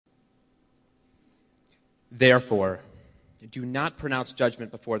Therefore, do not pronounce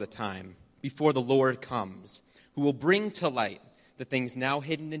judgment before the time, before the Lord comes, who will bring to light the things now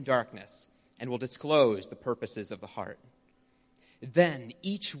hidden in darkness and will disclose the purposes of the heart. Then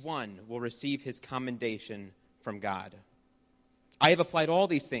each one will receive his commendation from God. I have applied all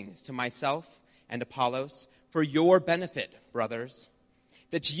these things to myself and Apollos for your benefit, brothers,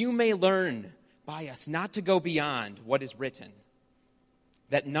 that you may learn by us not to go beyond what is written,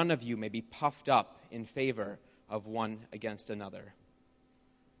 that none of you may be puffed up in favor of one against another.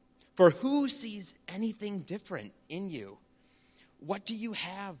 For who sees anything different in you? What do you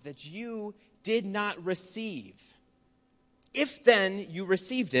have that you did not receive? If then you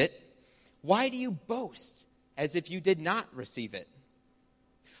received it, why do you boast as if you did not receive it?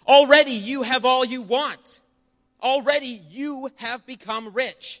 Already you have all you want. Already you have become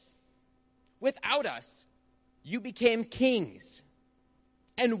rich. Without us, you became kings.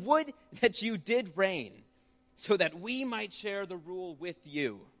 And would that you did reign, so that we might share the rule with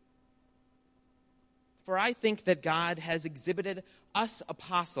you. For I think that God has exhibited us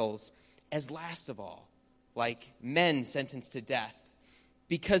apostles as last of all, like men sentenced to death,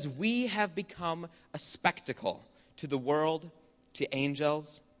 because we have become a spectacle to the world, to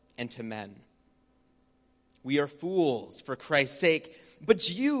angels, and to men. We are fools for Christ's sake, but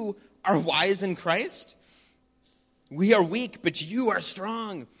you are wise in Christ. We are weak, but you are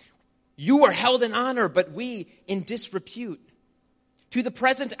strong. You are held in honor, but we in disrepute. To the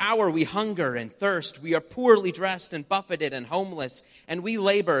present hour we hunger and thirst. We are poorly dressed and buffeted and homeless, and we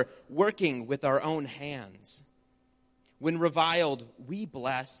labor, working with our own hands. When reviled, we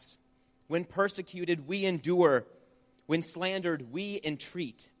bless. When persecuted, we endure. When slandered, we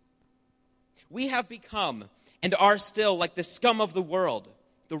entreat. We have become and are still like the scum of the world,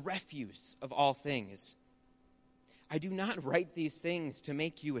 the refuse of all things. I do not write these things to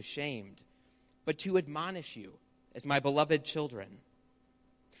make you ashamed, but to admonish you as my beloved children.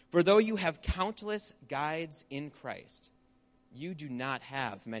 For though you have countless guides in Christ, you do not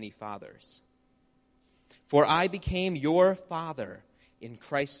have many fathers. For I became your father in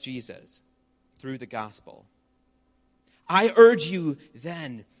Christ Jesus through the gospel. I urge you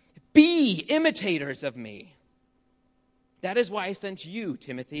then, be imitators of me. That is why I sent you,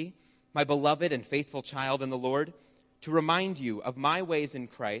 Timothy, my beloved and faithful child in the Lord, to remind you of my ways in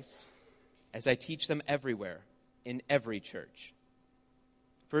Christ as I teach them everywhere in every church.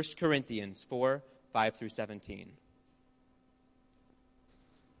 1 Corinthians 4, 5 through 17.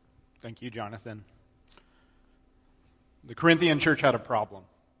 Thank you, Jonathan. The Corinthian church had a problem,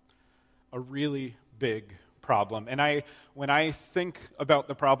 a really big problem. And when I think about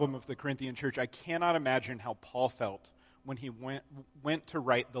the problem of the Corinthian church, I cannot imagine how Paul felt when he went to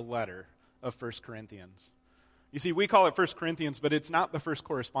write the letter of 1 Corinthians. You see, we call it 1 Corinthians, but it's not the first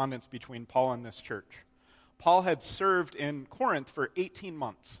correspondence between Paul and this church. Paul had served in Corinth for 18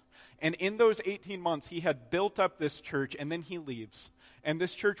 months. And in those 18 months, he had built up this church, and then he leaves. And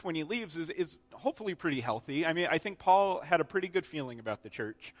this church, when he leaves, is hopefully pretty healthy. I mean, I think Paul had a pretty good feeling about the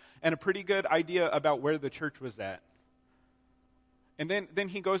church and a pretty good idea about where the church was at. And then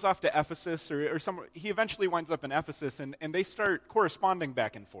he goes off to Ephesus, or somewhere. He eventually winds up in Ephesus, and they start corresponding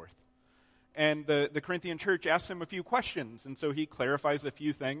back and forth. And the Corinthian church asks him a few questions, and so he clarifies a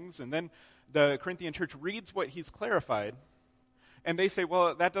few things, and then the Corinthian church reads what he's clarified, and they say,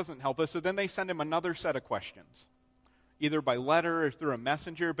 well, that doesn't help us, so then they send him another set of questions, either by letter or through a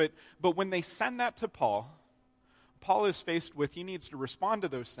messenger, but when they send that to Paul is faced with, he needs to respond to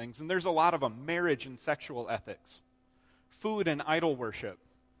those things, and there's a lot of them: marriage and sexual ethics, food and idol worship,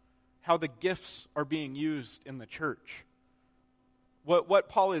 how the gifts are being used in the church. What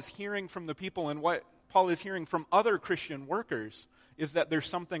Paul is hearing from the people and what Paul is hearing from other Christian workers is that there's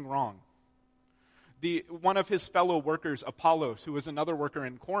something wrong. One of his fellow workers, Apollos, who was another worker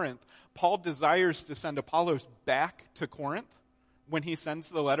in Corinth, Paul desires to send Apollos back to Corinth when he sends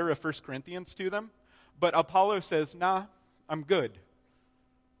the letter of 1 Corinthians to them. But Apollos says, nah, I'm good.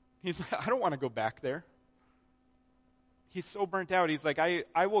 He's like, I don't want to go back there. He's so burnt out. He's like,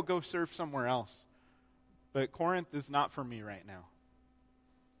 I will go serve somewhere else. But Corinth is not for me right now.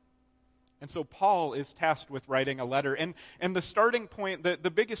 And so Paul is tasked with writing a letter. And the starting point,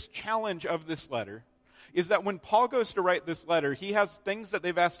 the biggest challenge of this letter is that when Paul goes to write this letter, he has things that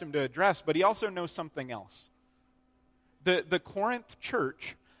they've asked him to address, but he also knows something else. The Corinth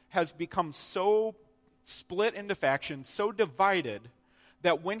church has become so split into factions, so divided,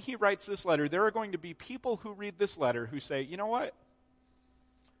 that when he writes this letter, there are going to be people who read this letter who say, you know what?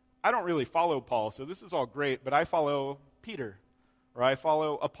 I don't really follow Paul, so this is all great, but I follow Peter. Or I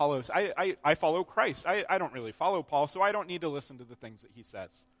follow Apollos. I follow Christ. I don't really follow Paul, so I don't need to listen to the things that he says.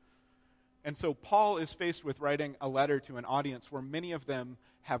 And so Paul is faced with writing a letter to an audience where many of them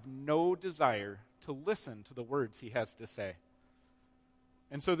have no desire to listen to the words he has to say.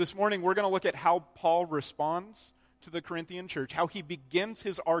 And so this morning we're going to look at how Paul responds to the Corinthian church, how he begins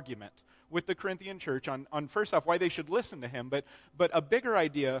his argument with the Corinthian church on first off, why they should listen to him, but a bigger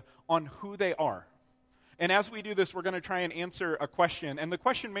idea on who they are. And as we do this, we're going to try and answer a question. And the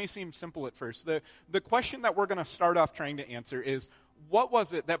question may seem simple at first. The question that we're going to start off trying to answer is, what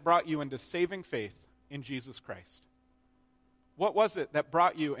was it that brought you into saving faith in Jesus Christ? What was it that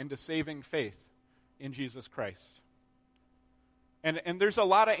brought you into saving faith in Jesus Christ? And there's a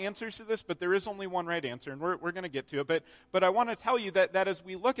lot of answers to this, but there is only one right answer, and we're going to get to it. But I want to tell you that as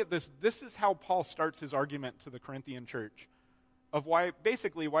we look at this is how Paul starts his argument to the Corinthian church of why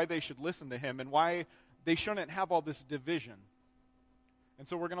they should listen to him and why they shouldn't have all this division. And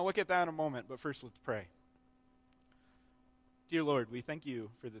so we're going to look at that in a moment, but first let's pray. Dear Lord, we thank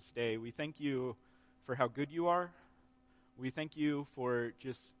you for this day. We thank you for how good you are. We thank you for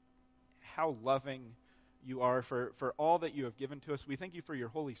just how loving you are, for all that you have given to us. We thank you for your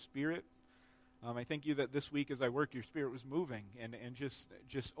Holy Spirit. I thank you that this week as I worked, your Spirit was moving and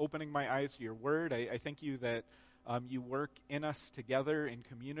just opening my eyes to your word. I thank you that you work in us together in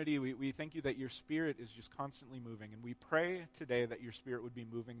community. We thank you that your Spirit is just constantly moving. And we pray today that your Spirit would be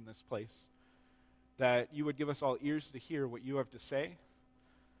moving in this place, that you would give us all ears to hear what you have to say,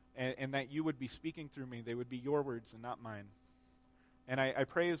 and that you would be speaking through me. They would be your words and not mine. And I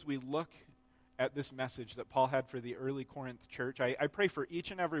pray as we look at this message that Paul had for the early Corinth church, I pray for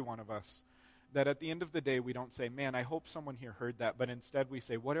each and every one of us that at the end of the day we don't say, man, I hope someone here heard that, but instead we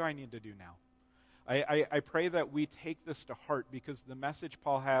say, what do I need to do now? I pray that we take this to heart because the message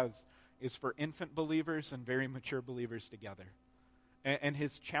Paul has is for infant believers and very mature believers together. And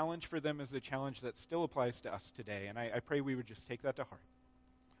his challenge for them is a challenge that still applies to us today. And I pray we would just take that to heart.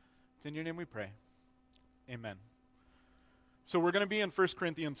 It's in your name we pray. Amen. So we're going to be in 1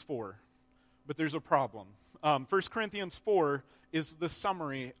 Corinthians 4. But there's a problem. 1 Corinthians 4 is the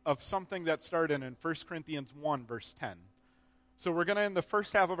summary of something that started in 1 Corinthians 1, verse 10. So we're going to, in the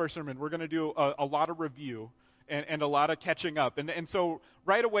first half of our sermon, we're going to do a lot of review and a lot of catching up. And so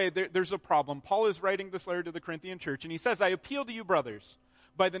right away, there's a problem. Paul is writing this letter to the Corinthian church, and he says, I appeal to you, brothers,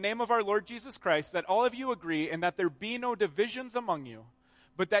 by the name of our Lord Jesus Christ, that all of you agree and that there be no divisions among you,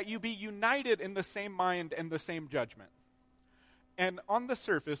 but that you be united in the same mind and the same judgment. And on the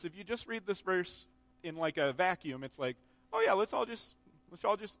surface, if you just read this verse in like a vacuum, it's like, oh yeah, let's all just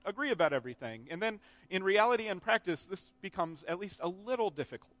agree about everything. And then in reality and practice, this becomes at least a little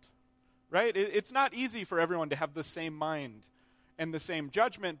difficult, right? It's not easy for everyone to have the same mind and the same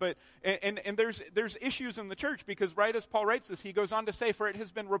judgment, but there's issues in the church because right as Paul writes this, he goes on to say, for it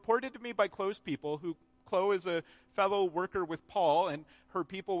has been reported to me by Chloe's people, who Chloe is a fellow worker with Paul, and her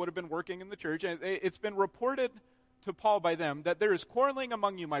people would have been working in the church, and it's been reported to Paul by them that there is quarreling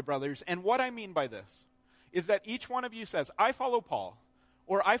among you, my brothers. And what I mean by this is that each one of you says, I follow Paul,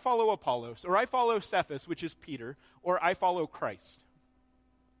 or I follow Apollos, or I follow Cephas, which is Peter, or I follow Christ.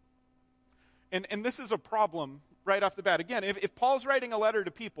 And this is a problem right off the bat. Again, if Paul's writing a letter to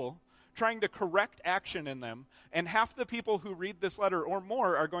people, trying to correct action in them, and half the people who read this letter or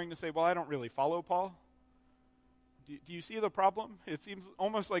more are going to say, well, I don't really follow Paul. Do you see the problem? It seems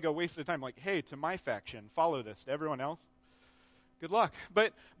almost like a waste of time. Like, hey, to my faction, follow this. To everyone else, good luck.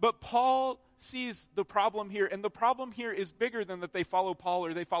 But Paul sees the problem here, and the problem here is bigger than that they follow Paul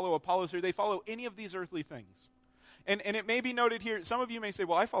or they follow Apollos or they follow any of these earthly things. And it may be noted here, some of you may say,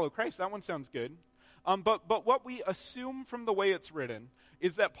 well, I follow Christ. That one sounds good. But what we assume from the way it's written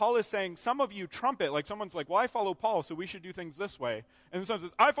is that Paul is saying, some of you trumpet, like someone's like, well, I follow Paul, so we should do things this way. And someone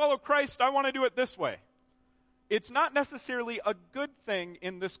says, I follow Christ, I want to do it this way. It's not necessarily a good thing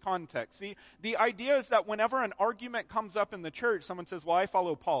in this context. The idea is that whenever an argument comes up in the church, someone says, well, I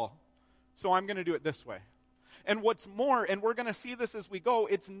follow Paul, so I'm going to do it this way. And what's more, and we're going to see this as we go,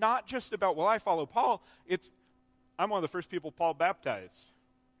 it's not just about, well, I follow Paul. I'm one of the first people Paul baptized.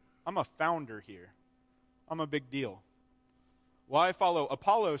 I'm a founder here. I'm a big deal. Well, I follow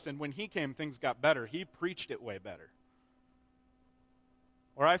Apollos, and when he came, things got better. He preached it way better.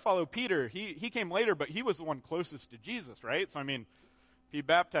 Or I follow Peter. He came later, but he was the one closest to Jesus, right? So, I mean, if he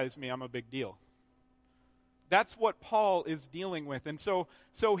baptized me, I'm a big deal. That's what Paul is dealing with. And so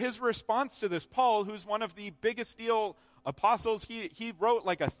his response to this, Paul, who's one of the biggest deal apostles, he wrote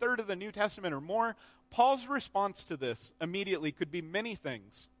like a third of the New Testament or more. Paul's response to this immediately could be many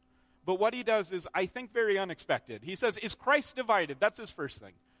things. But what he does is, I think, very unexpected. He says, is Christ divided? That's his first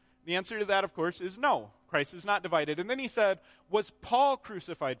thing. The answer to that, of course, is no. Christ is not divided. And then he said, was Paul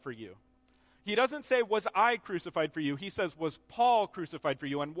crucified for you? He doesn't say, was I crucified for you? He says, was Paul crucified for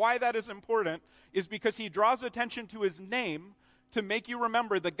you? And why that is important is because he draws attention to his name to make you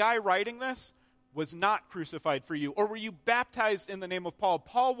remember the guy writing this was not crucified for you. Or were you baptized in the name of Paul?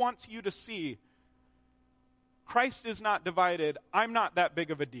 Paul wants you to see Christ is not divided. I'm not that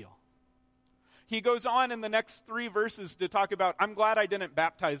big of a deal. He goes on in the next 3 verses to talk about, I'm glad I didn't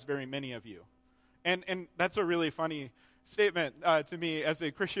baptize very many of you. And that's a really funny statement to me as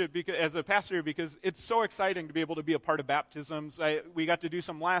a Christian, as a pastor, because it's so exciting to be able to be a part of baptisms. We got to do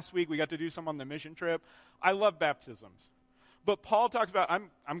some last week. We got to do some on the mission trip. I love baptisms. But Paul talks about,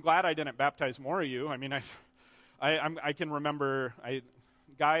 I'm glad I didn't baptize more of you. I mean, I can remember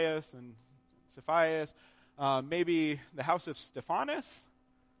Gaius and Cephas, maybe the house of Stephanus.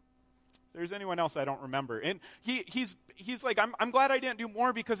 If there's anyone else I don't remember. And he's like, I'm glad I didn't do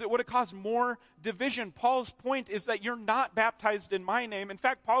more because it would have caused more division. Paul's point is that you're not baptized in my name. In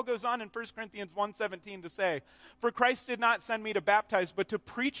fact, Paul goes on in 1 Corinthians 1:17 to say, for Christ did not send me to baptize, but to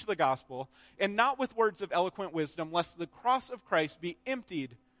preach the gospel, and not with words of eloquent wisdom, lest the cross of Christ be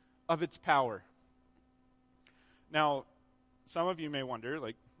emptied of its power. Now, some of you may wonder,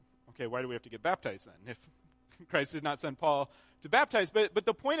 like, okay, why do we have to get baptized then? If Christ did not send Paul to baptize. But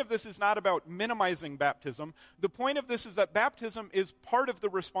the point of this is not about minimizing baptism. The point of this is that baptism is part of the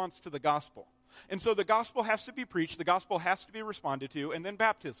response to the gospel. And so the gospel has to be preached, the gospel has to be responded to, and then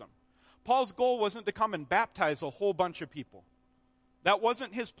baptism. Paul's goal wasn't to come and baptize a whole bunch of people. That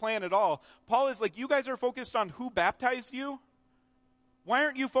wasn't his plan at all. Paul is like, you guys are focused on who baptized you? Why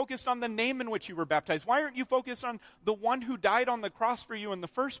aren't you focused on the name in which you were baptized? Why aren't you focused on the one who died on the cross for you in the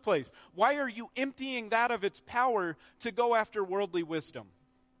first place? Why are you emptying that of its power to go after worldly wisdom?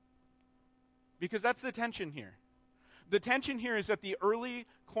 Because that's the tension here. The tension here is that the early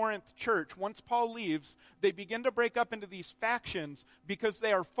Corinth church, once Paul leaves, they begin to break up into these factions because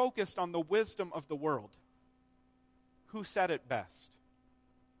they are focused on the wisdom of the world. Who said it best?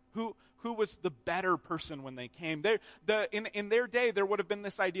 Who was the better person when they came? In their day, there would have been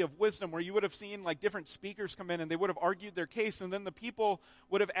this idea of wisdom where you would have seen like different speakers come in and they would have argued their case, and then the people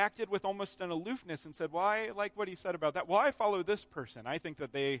would have acted with almost an aloofness and said, well, I like what he said about that. Well, I follow this person. I think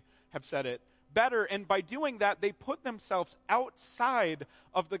that they have said it better. And by doing that, they put themselves outside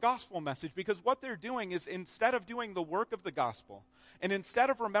of the gospel message, because what they're doing is, instead of doing the work of the gospel, and instead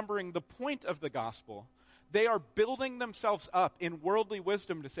of remembering the point of the gospel, they are building themselves up in worldly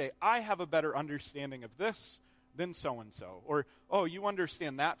wisdom to say, I have a better understanding of this than so-and-so. Or, oh, you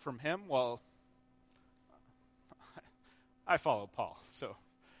understand that from him? Well, I follow Paul. So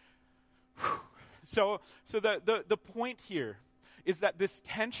the point here is that this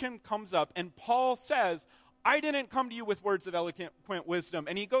tension comes up, and Paul says, I didn't come to you with words of eloquent wisdom.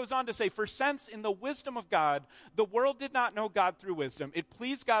 And he goes on to say, for since in the wisdom of God, the world did not know God through wisdom, it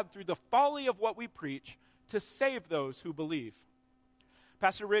pleased God through the folly of what we preach to save those who believe.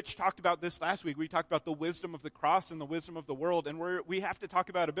 Pastor Rich talked about this last week. We talked about the wisdom of the cross and the wisdom of the world, and we have to talk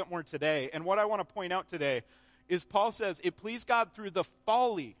about it a bit more today. And what I want to point out today is Paul says, it pleased God through the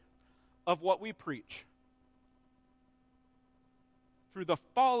folly of what we preach. Through the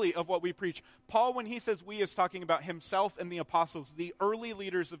folly of what we preach. Paul, when he says we, is talking about himself and the apostles, the early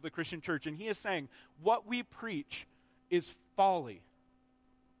leaders of the Christian church, and he is saying what we preach is folly,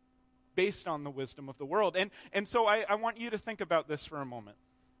 based on the wisdom of the world. And so I want you to think about this for a moment,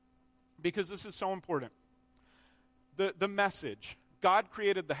 because this is so important. The message, God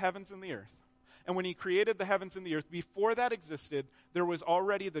created the heavens and the earth. And when he created the heavens and the earth, before that existed, there was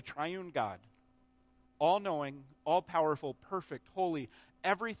already the triune God, all-knowing, all-powerful, perfect, holy.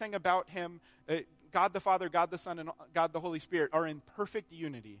 Everything about him, God the Father, God the Son, and God the Holy Spirit are in perfect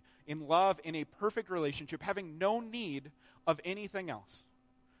unity, in love, in a perfect relationship, having no need of anything else.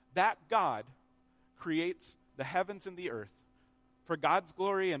 That God creates the heavens and the earth. For God's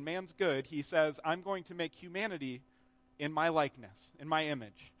glory and man's good, he says, I'm going to make humanity in my likeness, in my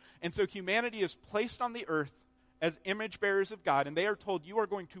image. And so humanity is placed on the earth as image bearers of God, and they are told, you are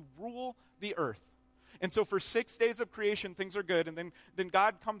going to rule the earth. And so for 6 days of creation, things are good, and then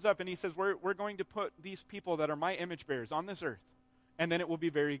God comes up and he says, we're going to put these people that are my image bearers on this earth, and then it will be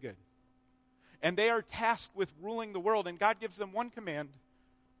very good. And they are tasked with ruling the world, and God gives them one command.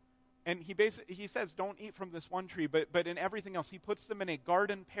 And he says, don't eat from this one tree, but in everything else, he puts them in a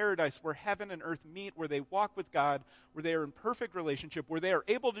garden paradise where heaven and earth meet, where they walk with God, where they are in perfect relationship, where they are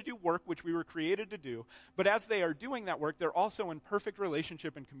able to do work which we were created to do. But as they are doing that work, they're also in perfect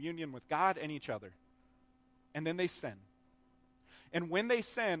relationship and communion with God and each other. And then they sin. And when they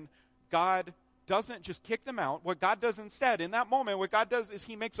sin, God doesn't just kick them out. What God does instead, in that moment, what God does is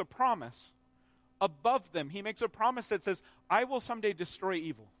he makes a promise above them. He makes a promise that says, I will someday destroy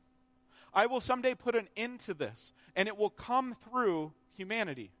evil. I will someday put an end to this, and it will come through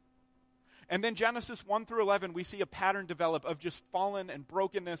humanity. And then Genesis 1 through 11, we see a pattern develop of just fallen and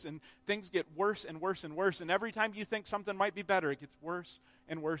brokenness, and things get worse and worse and worse. And every time you think something might be better, it gets worse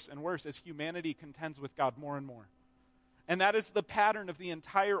and worse and worse as humanity contends with God more and more. And that is the pattern of the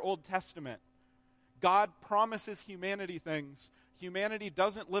entire Old Testament. God promises humanity things. Humanity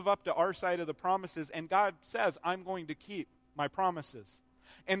doesn't live up to our side of the promises, and God says, I'm going to keep my promises.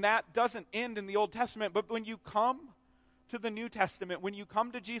 And that doesn't end in the Old Testament, but when you come to the New Testament, when you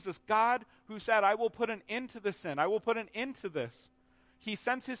come to Jesus, God, who said, I will put an end to this sin, I will put an end to this, he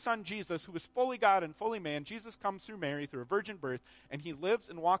sends his son Jesus, who is fully God and fully man. Jesus comes through Mary, through a virgin birth, and he lives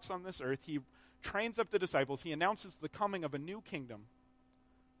and walks on this earth. He trains up the disciples. He announces the coming of a new kingdom.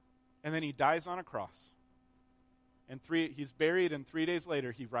 And then he dies on a cross. And he's buried, and 3 days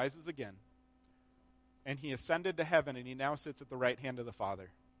later he rises again. And he ascended to heaven, and he now sits at the right hand of the Father.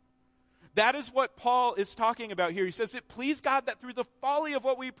 That is what Paul is talking about here. He says, it pleased God that through the folly of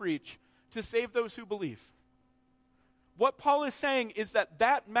what we preach, to save those who believe. What Paul is saying is that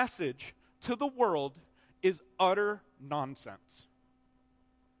that message to the world is utter nonsense.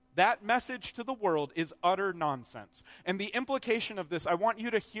 That message to the world is utter nonsense. And the implication of this, I want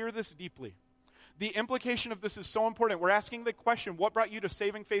you to hear this deeply. The implication of this is so important. We're asking the question, what brought you to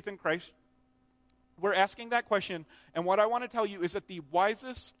saving faith in Christ? We're asking that question, and what I want to tell you is that the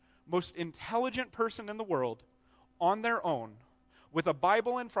wisest, most intelligent person in the world, on their own, with a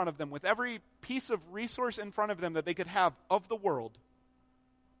Bible in front of them, with every piece of resource in front of them that they could have of the world,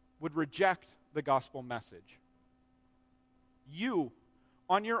 would reject the gospel message. You,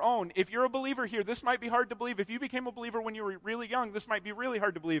 on your own, if you're a believer here, this might be hard to believe. If you became a believer when you were really young, this might be really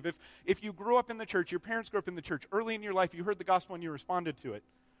hard to believe. If you grew up in the church, your parents grew up in the church, early in your life, you heard the gospel and you responded to it.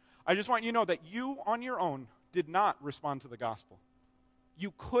 I just want you to know that you, on your own, did not respond to the gospel.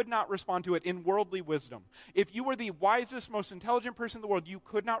 You could not respond to it in worldly wisdom. If you were the wisest, most intelligent person in the world, you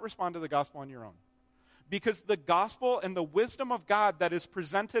could not respond to the gospel on your own. Because the gospel and the wisdom of God that is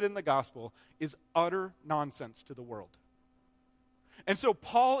presented in the gospel is utter nonsense to the world. And so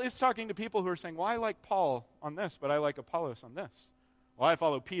Paul is talking to people who are saying, well, I like Paul on this, but I like Apollos on this. Well, I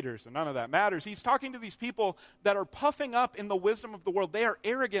follow Peter, so none of that matters. He's talking to these people that are puffing up in the wisdom of the world. They are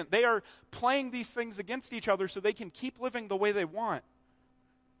arrogant. They are playing these things against each other so they can keep living the way they want.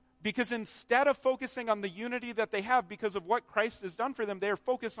 Because instead of focusing on the unity that they have because of what Christ has done for them, they are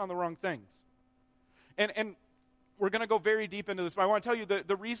focused on the wrong things. And we're going to go very deep into this, but I want to tell you that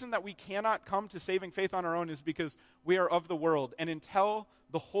the reason that we cannot come to saving faith on our own is because we are of the world. And until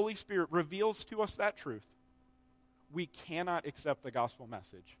the Holy Spirit reveals to us that truth, we cannot accept the gospel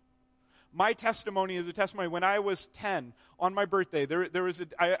message. My testimony is a testimony. When I was 10, on my birthday, there was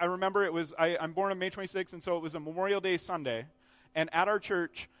I remember it was, I'm born on May 26th, and so it was a Memorial Day Sunday. And at our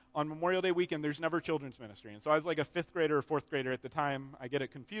church, on Memorial Day weekend, there's never children's ministry. And so I was like a 5th grader or 4th grader at the time. I get it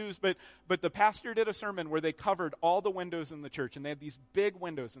confused. But the pastor did a sermon where they covered all the windows in the church. And they had these big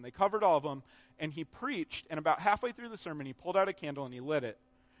windows, and they covered all of them. And he preached, and about halfway through the sermon, he pulled out a candle and he lit it.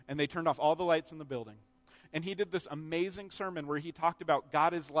 And they turned off all the lights in the building. And he did this amazing sermon where he talked about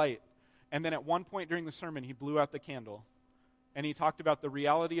God is light. And then at one point during the sermon, he blew out the candle. And he talked about the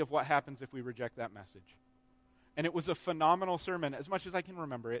reality of what happens if we reject that message. And it was a phenomenal sermon, as much as I can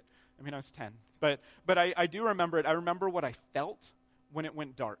remember it. I mean, I was 10. But I do remember it. I remember what I felt when it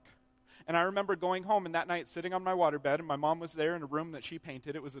went dark. And I remember going home and that night sitting on my waterbed, and my mom was there in a room that she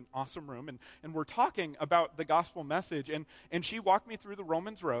painted. It was an awesome room. And we're talking about the gospel message. And she walked me through the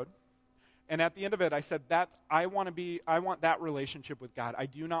Romans road. And at the end of it, I said, I want that relationship with God. I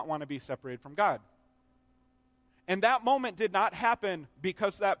do not want to be separated from God. And that moment did not happen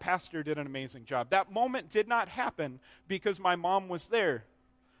because that pastor did an amazing job. That moment did not happen because my mom was there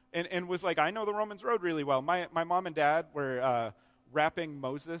and was like, I know the Romans road really well. My mom and dad were wrapping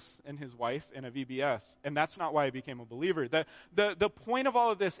Moses and his wife in a VBS, and that's not why I became a believer. The point of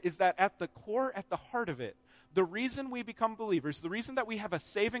all of this is that at the core, at the heart of it, the reason we become believers, the reason that we have a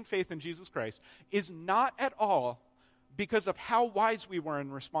saving faith in Jesus Christ is not at all because of how wise we were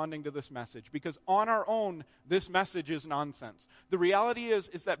in responding to this message. Because on our own, this message is nonsense. The reality is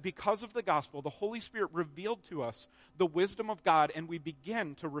that because of the gospel, the Holy Spirit revealed to us the wisdom of God, and we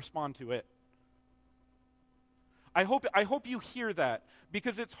begin to respond to it. I hope you hear that,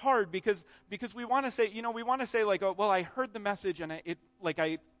 because it's hard, because we want to say, like, oh, well, I heard the message and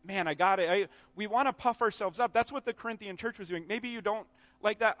I got it. We want to puff ourselves up. That's what the Corinthian church was doing. Maybe you don't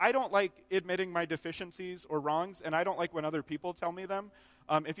like that. I don't like admitting my deficiencies or wrongs, and I don't like when other people tell me them.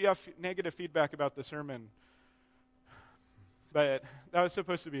 If you have negative feedback about the sermon, but that was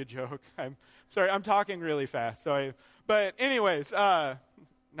supposed to be a joke. I'm sorry, I'm talking really fast. But anyways,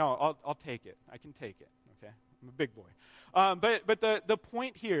 No, I'll take it. I can take it. Okay, I'm a big boy. But the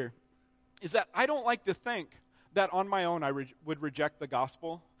point here is that I don't like to think that on my own I would reject the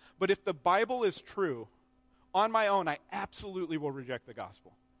gospel. But if the Bible is true, on my own I absolutely will reject the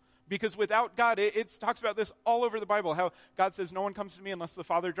gospel. Because without God, it talks about this all over the Bible, how God says, no one comes to me unless the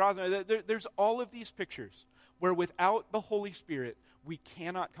Father draws me. There's all of these pictures where without the Holy Spirit, we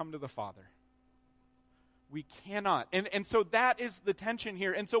cannot come to the Father. We cannot. And so that is the tension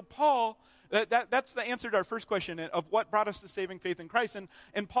here. And so Paul, that's the answer to our first question of what brought us to saving faith in Christ.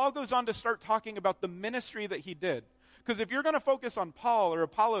 And Paul goes on to start talking about the ministry that he did. Because if you're going to focus on Paul or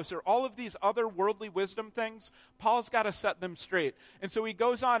Apollos or all of these other worldly wisdom things, Paul's got to set them straight. And so he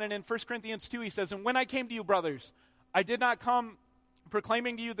goes on, and in 1 Corinthians 2 he says, and when I came to you, brothers, I did not come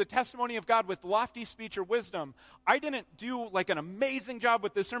proclaiming to you the testimony of God with lofty speech or wisdom. I didn't do like an amazing job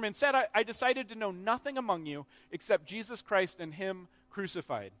with this sermon. Instead, I decided to know nothing among you except Jesus Christ and him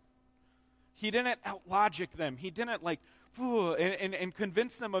crucified. He didn't out-logic them. He didn't and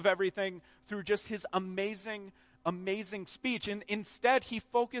convince them of everything through just his amazing speech. And instead, he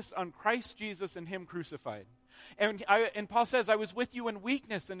focused on Christ Jesus and him crucified. And Paul says, I was with you in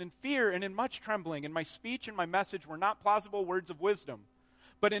weakness and in fear and in much trembling, and my speech and my message were not plausible words of wisdom,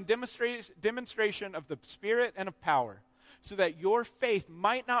 but in demonstration of the Spirit and of power, so that your faith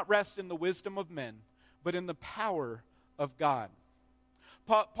might not rest in the wisdom of men, but in the power of God.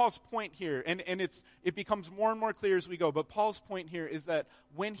 Paul's point here, and it becomes more and more clear as we go, but Paul's point here is that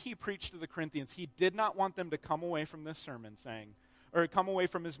when he preached to the Corinthians, he did not want them to come away from this sermon saying, or come away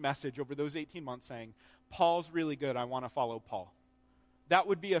from his message over those 18 months saying, Paul's really good, I want to follow Paul. That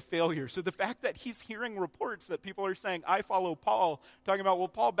would be a failure. So the fact that he's hearing reports that people are saying, I follow Paul, talking about, well,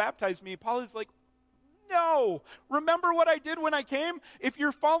 Paul baptized me, Paul is like, no. Remember what I did when I came? If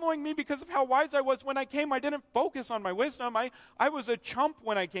you're following me because of how wise I was when I came, I didn't focus on my wisdom. I was a chump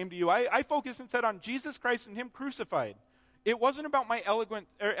when I came to you. I focused instead on Jesus Christ and him crucified. It wasn't about my eloquent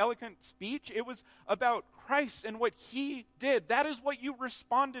speech. It was about Christ and what he did. That is what you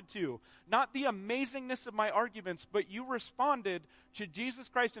responded to. Not the amazingness of my arguments, but you responded to Jesus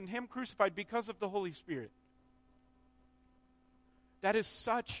Christ and him crucified because of the Holy Spirit. That is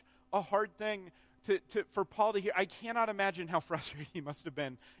such a hard thing for Paul to hear. I cannot imagine how frustrated he must have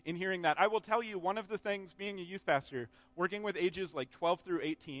been in hearing that. I will tell you, one of the things, being a youth pastor, working with ages like 12 through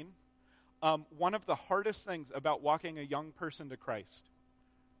 18, one of the hardest things about walking a young person to Christ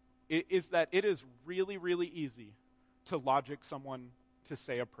is that it is really, really easy to logic someone to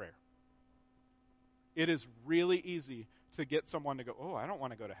say a prayer. It is really easy to get someone to go, oh, I don't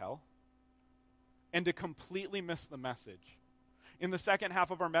want to go to hell, and to completely miss the message. In the second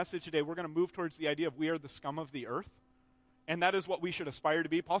half of our message today, we're going to move towards the idea of we are the scum of the earth, and that is what we should aspire to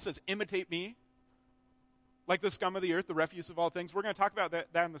be. Paul says, imitate me, like the scum of the earth, the refuse of all things. We're going to talk about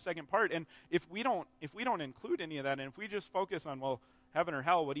that in the second part, and if we don't include any of that, and if we just focus on, well, heaven or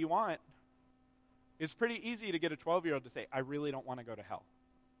hell, what do you want? It's pretty easy to get a 12-year-old to say, I really don't want to go to hell.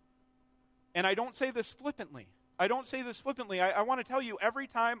 And I don't say this flippantly. I want to tell you, every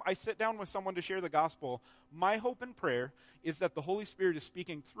time I sit down with someone to share the gospel, my hope and prayer is that the Holy Spirit is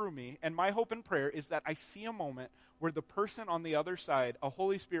speaking through me, and my hope and prayer is that I see a moment where the person on the other side, a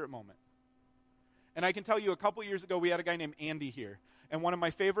Holy Spirit moment. And I can tell you, a couple years ago, we had a guy named Andy here, and one of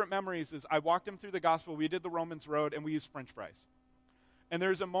my favorite memories is I walked him through the gospel, we did the Romans Road, and we used French fries. And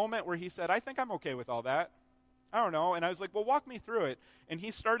there's a moment where he said, I think I'm okay with all that. I don't know. And I was like, well, walk me through it. And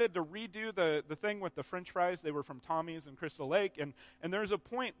he started to redo the thing with the French fries. They were from Tommy's in Crystal Lake. And there's a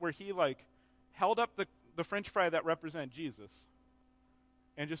point where he held up the French fry that represented Jesus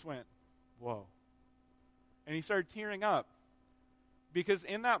and just went, whoa. And he started tearing up because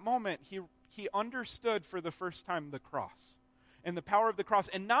in that moment, he understood for the first time the cross and the power of the cross.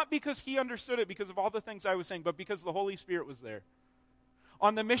 And not because he understood it because of all the things I was saying, but because the Holy Spirit was there.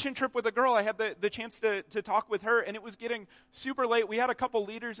 On the mission trip with a girl, I had the chance to talk with her, and it was getting super late. We had a couple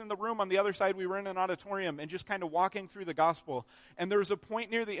leaders in the room on the other side. We were in an auditorium and just kind of walking through the gospel. And there was a point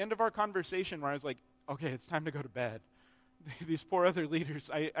near the end of our conversation where I was like, okay, it's time to go to bed. These poor other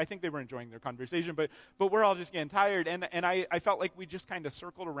leaders, I think they were enjoying their conversation, but we're all just getting tired. And I felt like we just kind of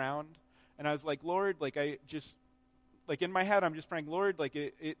circled around. And I was like, Lord, in my head, I'm just praying, Lord,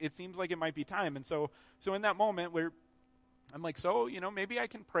 it seems like it might be time. And so in that moment where I'm like, so, maybe I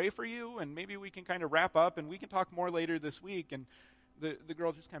can pray for you, and maybe we can kind of wrap up, and we can talk more later this week. And the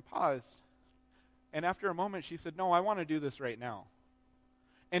girl just kind of paused. And after a moment, she said, no, I want to do this right now.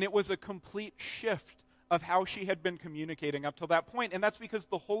 And it was a complete shift of how she had been communicating up till that point. And that's because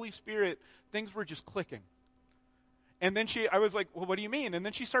the Holy Spirit, things were just clicking. And then I was like, well, what do you mean? And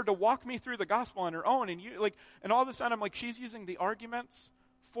then she started to walk me through the gospel on her own. And all of a sudden, I'm like, she's using the arguments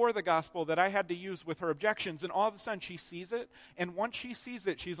for the gospel that I had to use with her objections. And all of a sudden she sees it. And once she sees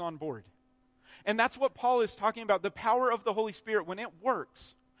it, she's on board. And that's what Paul is talking about. The power of the Holy Spirit, when it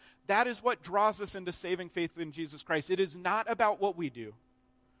works, that is what draws us into saving faith in Jesus Christ. It is not about what we do.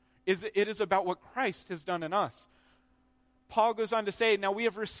 It is about what Christ has done in us. Paul goes on to say, now we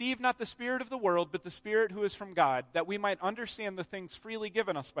have received not the spirit of the world, but the Spirit who is from God, that we might understand the things freely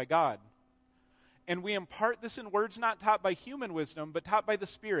given us by God. And we impart this in words not taught by human wisdom, but taught by the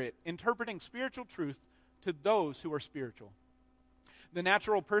Spirit, interpreting spiritual truth to those who are spiritual. The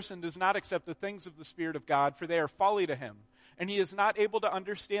natural person does not accept the things of the Spirit of God, for they are folly to him, and he is not able to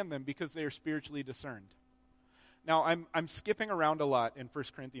understand them because they are spiritually discerned. Now, I'm skipping around a lot in 1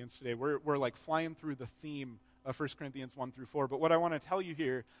 Corinthians today. We're like flying through the theme of 1 Corinthians 1 through 4. But what I want to tell you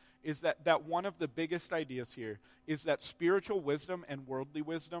here is that one of the biggest ideas here is that spiritual wisdom and worldly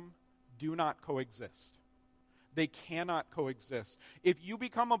wisdom do not coexist. They cannot coexist. If you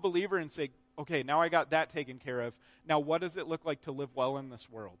become a believer and say, okay, now I got that taken care of, now what does it look like to live well in this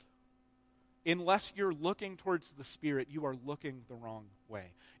world? Unless you're looking towards the Spirit, you are looking the wrong way.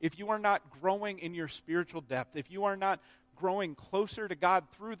 If you are not growing in your spiritual depth, if you are not growing closer to God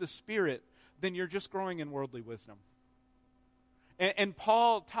through the Spirit, then you're just growing in worldly wisdom. And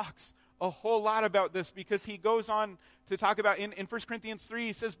Paul talks a whole lot about this because he goes on to talk about, in 1 Corinthians 3,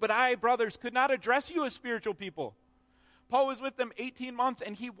 he says, but I, brothers, could not address you as spiritual people. Paul was with them 18 months,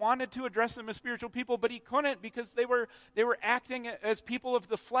 and he wanted to address them as spiritual people, but he couldn't because they were acting as people of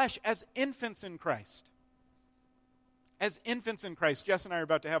the flesh, as infants in Christ. As infants in Christ. Jess and I are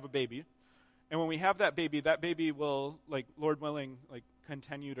about to have a baby, and when we have that baby will, like, Lord willing, like,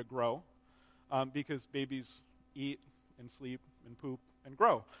 continue to grow, because babies eat and sleep and poop and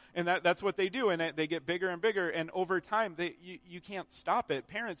grow. And that's what they do, and they get bigger and bigger, and over time, you can't stop it.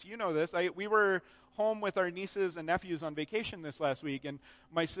 Parents, you know this. We were home with our nieces and nephews on vacation this last week, and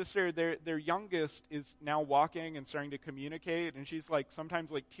my sister, their youngest, is now walking and starting to communicate, and she's like sometimes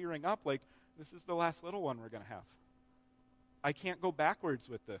like tearing up, like, this is the last little one we're going to have. I can't go backwards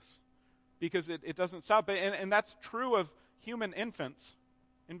with this because it doesn't stop. And that's true of human infants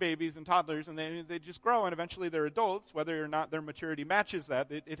and babies and toddlers, and they just grow, and eventually they're adults, whether or not their maturity matches that.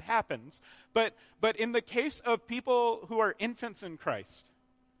 It happens. But in the case of people who are infants in Christ,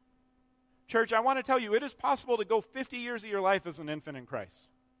 church, I want to tell you, it is possible to go 50 years of your life as an infant in Christ.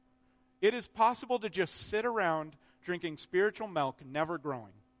 It is possible to just sit around drinking spiritual milk, never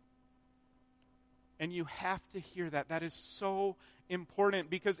growing. And you have to hear that. That is so important,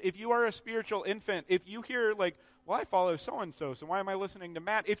 because if you are a spiritual infant, if you hear like, well, I follow so-and-so, so why am I listening to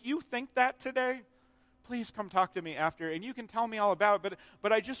Matt? If you think that today, please come talk to me after, and you can tell me all about it.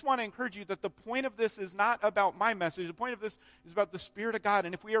 But I just want to encourage you that the point of this is not about my message. The point of this is about the Spirit of God.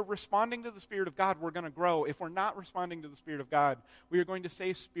 And if we are responding to the Spirit of God, we're going to grow. If we're not responding to the Spirit of God, we are going to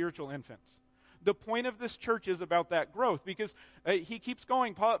stay spiritual infants. The point of this church is about that growth, because he keeps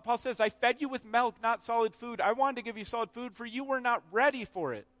going. Paul says, I fed you with milk, not solid food. I wanted to give you solid food, for you were not ready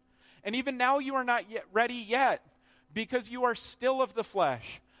for it. And even now you are not yet ready yet, because you are still of the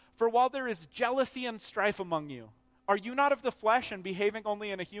flesh. For while there is jealousy and strife among you, are you not of the flesh and behaving only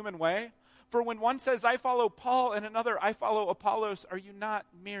in a human way? For when one says, I follow Paul, and another, I follow Apollos, are you not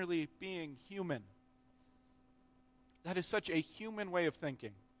merely being human? That is such a human way of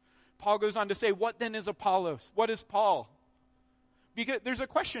thinking. Paul goes on to say, what then is Apollos? What is Paul? Because there's a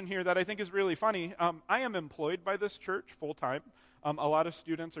question here that I think is really funny. I am employed by this church full-time. A lot of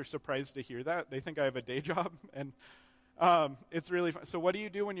students are surprised to hear that. They think I have a day job, and it's really fun. So what do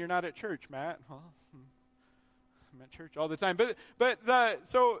you do when you're not at church, Matt? Well, I'm at church all the time.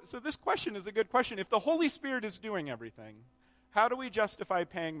 So this question is a good question. If the Holy Spirit is doing everything, how do we justify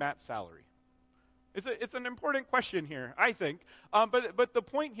paying Matt's salary? It's an important question here, I think. But the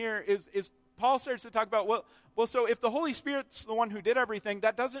point here is Paul starts to talk about, well, so if the Holy Spirit's the one who did everything,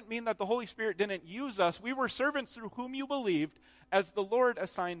 that doesn't mean that the Holy Spirit didn't use us. We were servants through whom you believed, as the Lord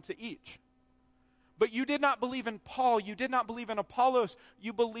assigned to each. But you did not believe in Paul. You did not believe in Apollos.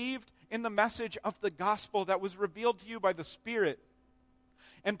 You believed in the message of the gospel that was revealed to you by the Spirit.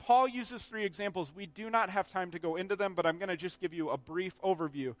 And Paul uses 3 examples. We do not have time to go into them, but I'm going to just give you a brief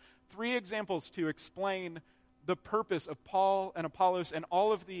overview. 3 examples to explain the purpose of Paul and Apollos and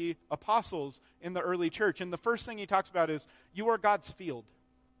all of the apostles in the early church. And the first thing he talks about is, you are God's field.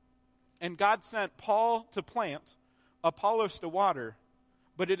 And God sent Paul to plant, Apollos to water,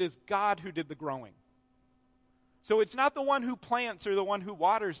 but it is God who did the growing. So it's not the one who plants or the one who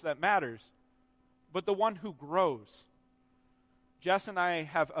waters that matters, but the one who grows. Jess and I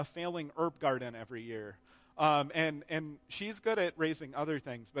have a failing herb garden every year. And she's good at raising other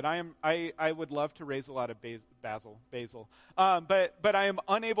things, but I would love to raise a lot of basil. But I am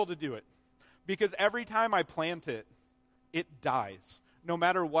unable to do it because every time I plant it, it dies. No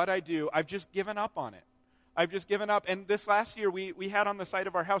matter what I do, I've just given up on it. I've just given up. And this last year, we had on the side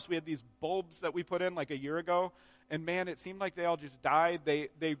of our house, we had these bulbs that we put in like a year ago. And man, it seemed like they all just died.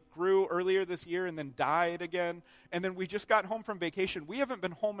 They grew earlier this year and then died again. And then we just got home from vacation. We haven't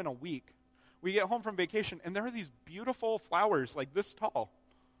been home in a week. We get home from vacation, and there are these beautiful flowers like this tall.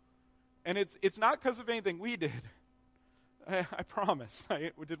 And it's not because of anything we did. I promise.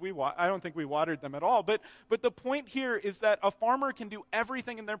 I don't think we watered them at all. But the point here is that a farmer can do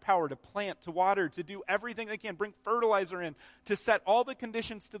everything in their power to plant, to water, to do everything they can, bring fertilizer in, to set all the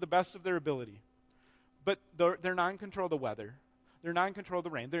conditions to the best of their ability. But they're not in control of the weather. They're not in control of the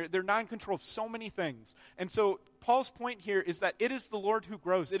rain. They're not in control of so many things. And so Paul's point here is that it is the Lord who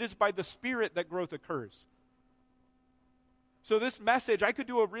grows. It is by the Spirit that growth occurs. So this message, I could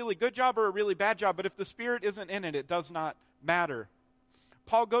do a really good job or a really bad job, but if the Spirit isn't in it, it does not matter.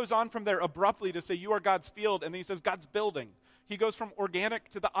 Paul goes on from there abruptly to say, you are God's field, and then he says, God's building. He goes from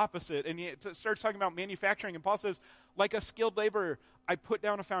organic to the opposite, and he starts talking about manufacturing, and Paul says, like a skilled laborer, I put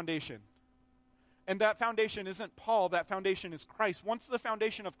down a foundation. And that foundation isn't Paul, that foundation is Christ. Once the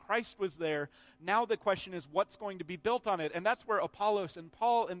foundation of Christ was there, now the question is what's going to be built on it. And that's where Apollos and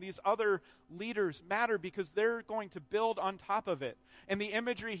Paul and these other leaders matter because they're going to build on top of it. And the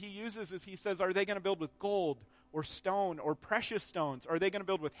imagery he uses is he says, are they going to build with gold or stone or precious stones? Are they going to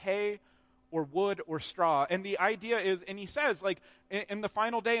build with hay or wood or straw? And the idea is, and he says, like, in the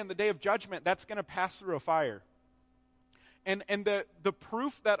final day, in the day of judgment, that's going to pass through a fire. And the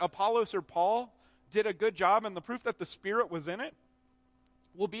proof that Apollos or Paul did a good job and the proof that the Spirit was in it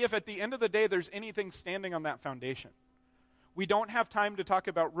will be if at the end of the day there's anything standing on that foundation. We don't have time to talk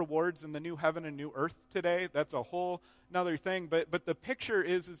about rewards in the new heaven and new earth today. That's a whole another thing. But the picture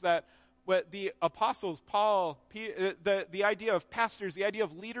is that what the apostles, Paul, the idea of pastors, the idea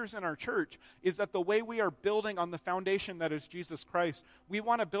of leaders in our church is that the way we are building on the foundation that is Jesus Christ, we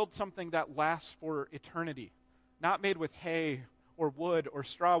want to build something that lasts for eternity, not made with hay or wood or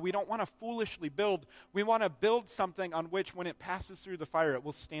straw. We don't want to foolishly build. We want to build something on which when it passes through the fire, it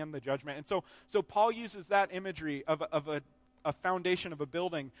will stand the judgment. And so Paul uses that imagery of a foundation of a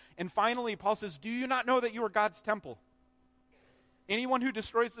building. And finally, Paul says, do you not know that you are God's temple? Anyone who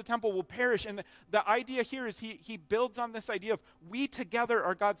destroys the temple will perish. And the idea here is he builds on this idea of we together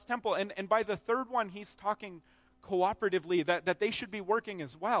are God's temple. And by the third one, he's talking cooperatively, that they should be working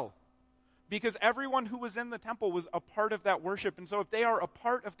as well. Because everyone who was in the temple was a part of that worship. And so if they are a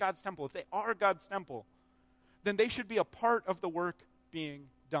part of God's temple, if they are God's temple, then they should be a part of the work being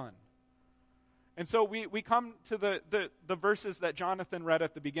done. And so we come to the verses that Jonathan read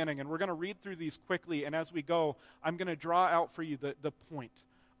at the beginning, and we're going to read through these quickly. And as we go, I'm going to draw out for you the point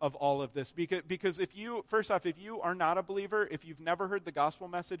of all of this. Because if you are not a believer, if you've never heard the gospel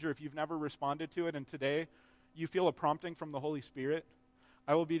message, or if you've never responded to it, and today you feel a prompting from the Holy Spirit,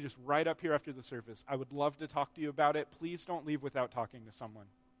 I will be just right up here after the service. I would love to talk to you about it. Please don't leave without talking to someone.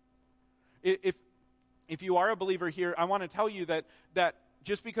 If you are a believer here, I want to tell you that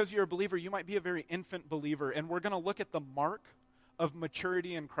just because you're a believer, you might be a very infant believer. And we're going to look at the mark of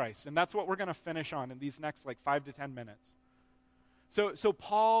maturity in Christ. And that's what we're going to finish on in these next 5 to 10 minutes. So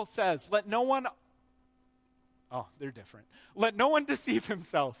Paul says, let no one deceive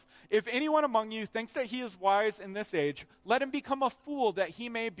himself. If anyone among you thinks that he is wise in this age, let him become a fool that he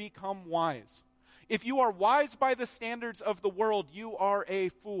may become wise. If you are wise by the standards of the world, you are a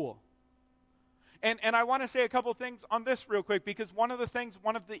fool. And I want to say a couple things on this real quick, because one of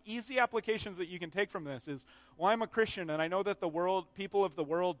the easy applications that you can take from this is, well, I'm a Christian, and I know that people of the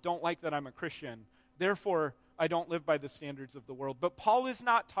world don't like that I'm a Christian. Therefore, I don't live by the standards of the world. But Paul is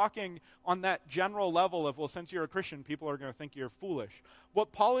not talking on that general level of, well, since you're a Christian, people are going to think you're foolish.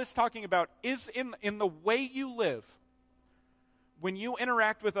 What Paul is talking about is in the way you live, when you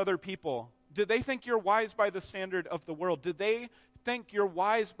interact with other people, do they think you're wise by the standard of the world? Do they think you're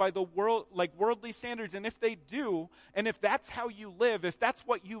wise by the world, like worldly standards? And if they do, and if that's how you live, if that's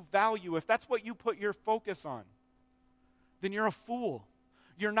what you value, if that's what you put your focus on, then you're a fool.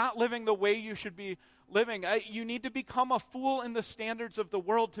 You're not living the way you should be living. You need to become a fool in the standards of the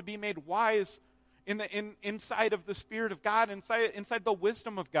world to be made wise inside of the Spirit of God, inside the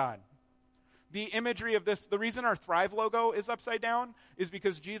wisdom of God. The imagery of this, the reason our Thrive logo is upside down is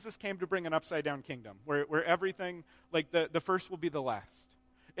because Jesus came to bring an upside down kingdom where everything, like the first will be the last.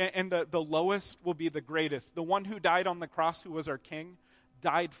 And the lowest will be the greatest. The one who died on the cross, who was our king,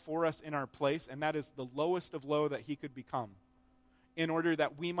 died for us in our place, and that is the lowest of low that he could become. in order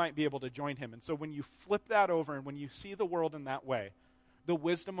that we might be able to join him. And so when you flip that over and when you see the world in that way, the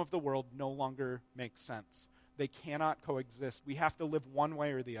wisdom of the world no longer makes sense. They cannot coexist. We have to live one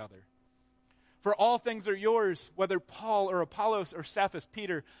way or the other. For all things are yours, whether Paul or Apollos or Cephas,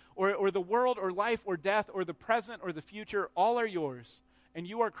 Peter, or the world or life or death or the present or the future, all are yours, and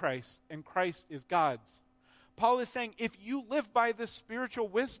you are Christ, and Christ is God's. Paul is saying, if you live by this spiritual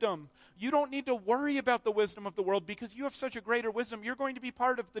wisdom, you don't need to worry about the wisdom of the world because you have such a greater wisdom. You're going to be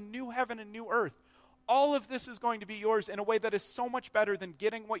part of the new heaven and new earth. All of this is going to be yours in a way that is so much better than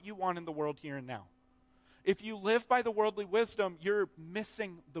getting what you want in the world here and now. If you live by the worldly wisdom, you're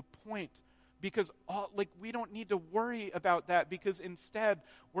missing the point. Because we don't need to worry about that, because instead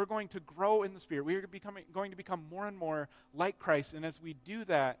we're going to grow in the Spirit. We are going to become more and more like Christ. And as we do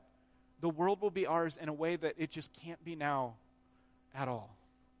that, the world will be ours in a way that it just can't be now at all.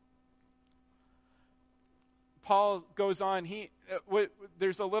 Paul goes on.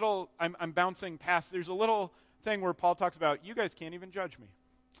 There's a little, I'm bouncing past, there's a little thing where Paul talks about, you guys can't even judge me.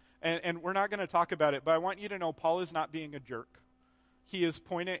 And we're not going to talk about it, but I want you to know Paul is not being a jerk. He is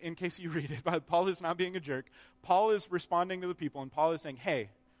pointing, in case you read it, but Paul is not being a jerk. Paul is responding to the people, and Paul is saying, hey,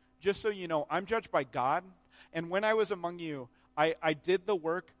 just so you know, I'm judged by God, and when I was among you, I did the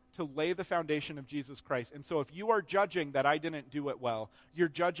work to lay the foundation of Jesus Christ. And so if you are judging that I didn't do it well, you're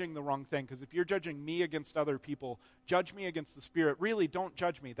judging the wrong thing, because if you're judging me against other people, judge me against the Spirit. Really, don't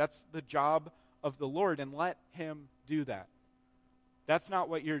judge me. That's the job of the Lord, and let him do that. That's not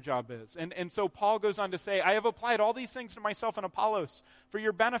what your job is. And so Paul goes on to say, I have applied all these things to myself and Apollos for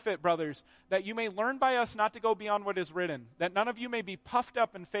your benefit, brothers, that you may learn by us not to go beyond what is written, that none of you may be puffed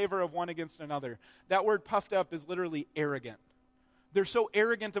up in favor of one against another. That word puffed up is literally arrogant. They're so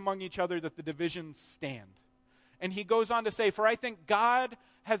arrogant among each other that the divisions stand. And he goes on to say, for I think God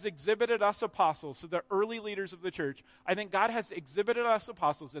has exhibited us apostles, so the early leaders of the church, I think God has exhibited us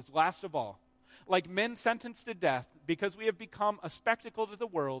apostles as last of all, like men sentenced to death, because we have become a spectacle to the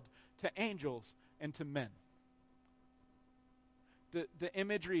world, to angels, and to men. The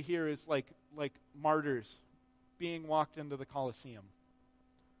imagery here is like martyrs being walked into the Colosseum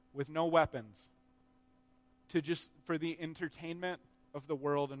with no weapons, for the entertainment of the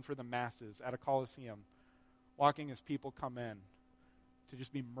world and for the masses at a Colosseum, walking as people come in to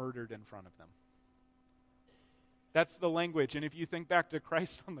just be murdered in front of them. That's the language. And if you think back to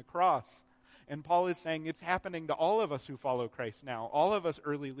Christ on the cross, and Paul is saying it's happening to all of us who follow Christ now, all of us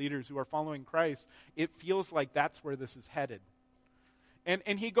early leaders who are following Christ, it feels like that's where this is headed.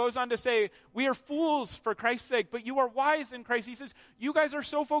 And he goes on to say, we are fools for Christ's sake, but you are wise in Christ. He says, you guys are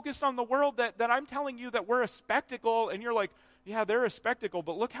so focused on the world that I'm telling you that we're a spectacle, and you're like, yeah, they're a spectacle,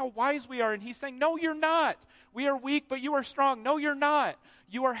 but look how wise we are. And he's saying, no, you're not. We are weak, but you are strong. No, you're not.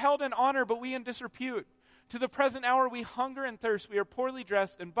 You are held in honor, but we in disrepute. To the present hour we hunger and thirst. We are poorly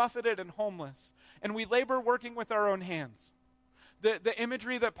dressed and buffeted and homeless. And we labor working with our own hands. The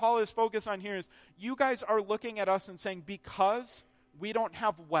imagery that Paul is focused on here is, you guys are looking at us and saying, because we don't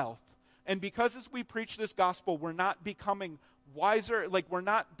have wealth, and because as we preach this gospel, we're not becoming wiser, like we're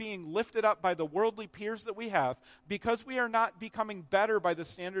not being lifted up by the worldly peers that we have, because we are not becoming better by the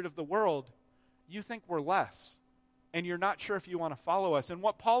standard of the world, you think we're less. And you're not sure if you want to follow us. And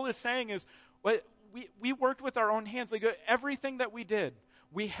what Paul is saying is, we worked with our own hands. Like everything that we did,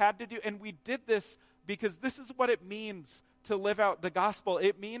 we had to do. And we did this because this is what it means to live out the gospel.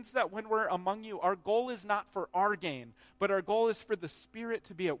 It means that when we're among you, our goal is not for our gain, but our goal is for the Spirit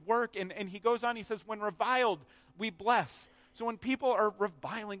to be at work. And he goes on, he says, when reviled, we bless. So when people are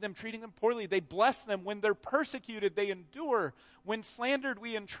reviling them, treating them poorly, they bless them. When they're persecuted, they endure. When slandered,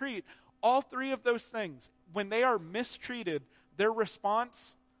 we entreat. All three of those things, when they are mistreated, their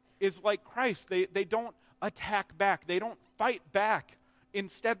response is like Christ. They don't attack back. They don't fight back.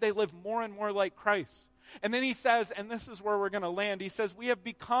 Instead, they live more and more like Christ. And then he says, and this is where we're going to land, he says, we have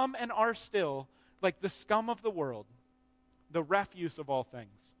become and are still like the scum of the world, the refuse of all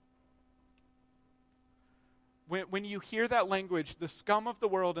things. When you hear that language, the scum of the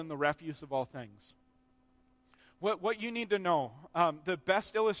world and the refuse of all things, what you need to know, the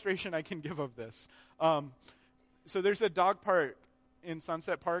best illustration I can give of this, so there's a dog park in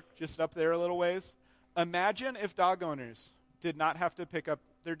Sunset Park, just up there a little ways. Imagine if dog owners did not have to pick up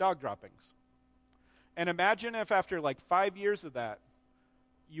their dog droppings. And imagine if after like 5 years of that,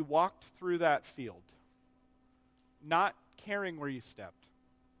 you walked through that field, not caring where you stepped.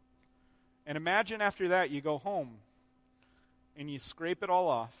 And imagine after that, you go home and you scrape it all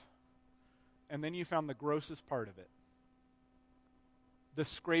off, and then you found the grossest part of it. The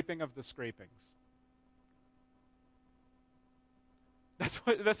scraping of the scrapings.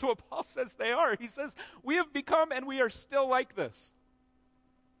 That's what Paul says they are. He says, we have become and we are still like this.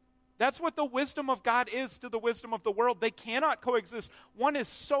 That's what the wisdom of God is to the wisdom of the world. They cannot coexist. One is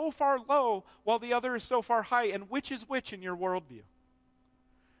so far low while the other is so far high. And which is which in your worldview?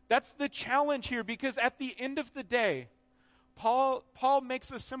 That's the challenge here, because at the end of the day, Paul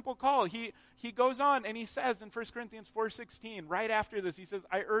makes a simple call. He goes on and he says in 1 Corinthians 4:16, right after this, he says,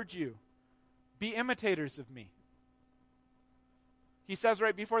 I urge you, be imitators of me. He says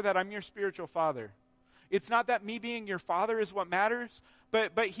right before that, I'm your spiritual father. It's not that me being your father is what matters,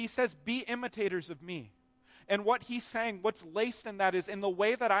 but he says, be imitators of me. And what he's saying, what's laced in that is, in the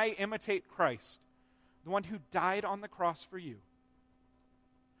way that I imitate Christ, the one who died on the cross for you,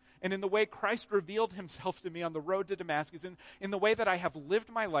 and in the way Christ revealed himself to me on the road to Damascus, in the way that I have lived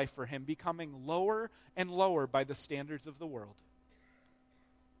my life for him, becoming lower and lower by the standards of the world,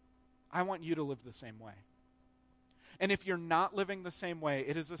 I want you to live the same way. And if you're not living the same way,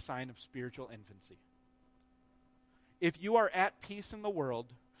 it is a sign of spiritual infancy. If you are at peace in the world,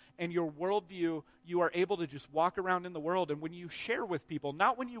 and your worldview, you are able to just walk around in the world, and when you share with people,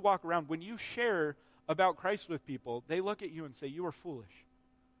 not when you walk around, when you share about Christ with people, they look at you and say, you are foolish.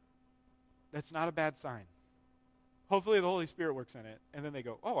 That's not a bad sign. Hopefully the Holy Spirit works in it, and then they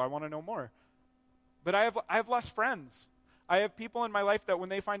go, oh, I want to know more. But I have lost friends. I have people in my life that when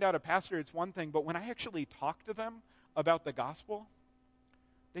they find out a pastor, it's one thing, but when I actually talk to them about the gospel,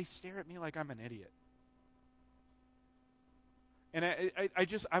 they stare at me like I'm an idiot. And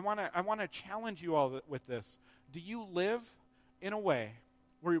I want to challenge you all with this. Do you live in a way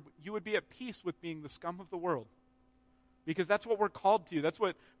where you would be at peace with being the scum of the world? Because that's what we're called to. That's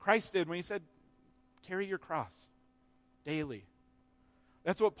what Christ did when he said, carry your cross daily.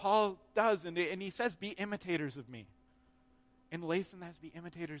 That's what Paul does, and he says, be imitators of me. And Layson has be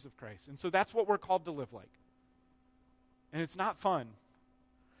imitators of Christ. And so that's what we're called to live like. And it's not fun.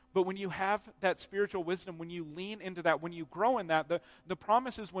 But when you have that spiritual wisdom, when you lean into that, when you grow in that, the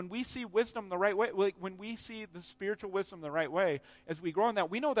promise is when we see wisdom the right way, like when we see the spiritual wisdom the right way, as we grow in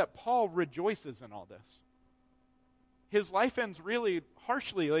that, we know that Paul rejoices in all this. His life ends really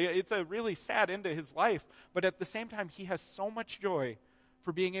harshly. It's a really sad end to his life. But at the same time, he has so much joy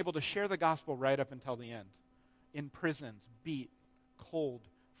for being able to share the gospel right up until the end. In prisons, beat, cold,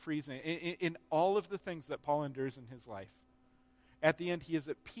 freezing, in all of the things that Paul endures in his life. At the end, he is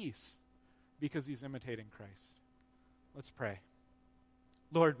at peace because he's imitating Christ. Let's pray.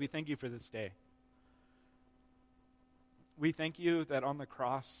 Lord, we thank you for this day. We thank you that on the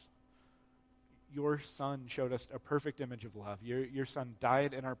cross, your Son showed us a perfect image of love. Your Son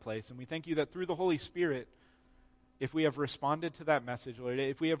died in our place. And we thank you that through the Holy Spirit, if we have responded to that message, Lord,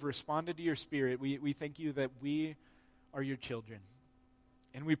 if we have responded to your Spirit, we thank you that we are your children.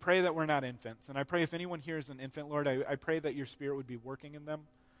 And we pray that we're not infants. And I pray if anyone here is an infant, Lord, I pray that your Spirit would be working in them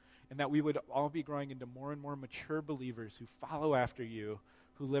and that we would all be growing into more and more mature believers who follow after you,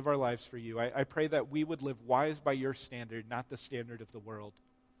 who live our lives for you. I pray that we would live wise by your standard, not the standard of the world.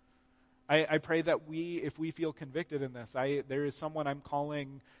 I pray that if we feel convicted in this, there is someone I'm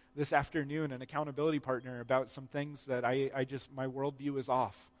calling this afternoon, an accountability partner, about some things that my worldview is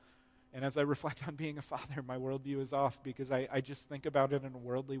off. And as I reflect on being a father, my worldview is off because I just think about it in a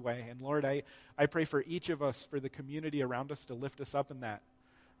worldly way. And Lord, I pray for each of us, for the community around us to lift us up in that.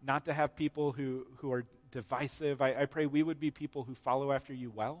 Not to have people who are divisive. I pray we would be people who follow after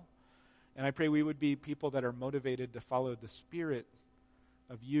you well. And I pray we would be people that are motivated to follow the Spirit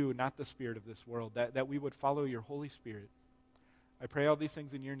of you, not the spirit of this world. That we would follow your Holy Spirit. I pray all these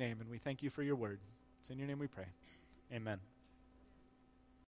things in your name, and we thank you for your word. It's in your name we pray. Amen.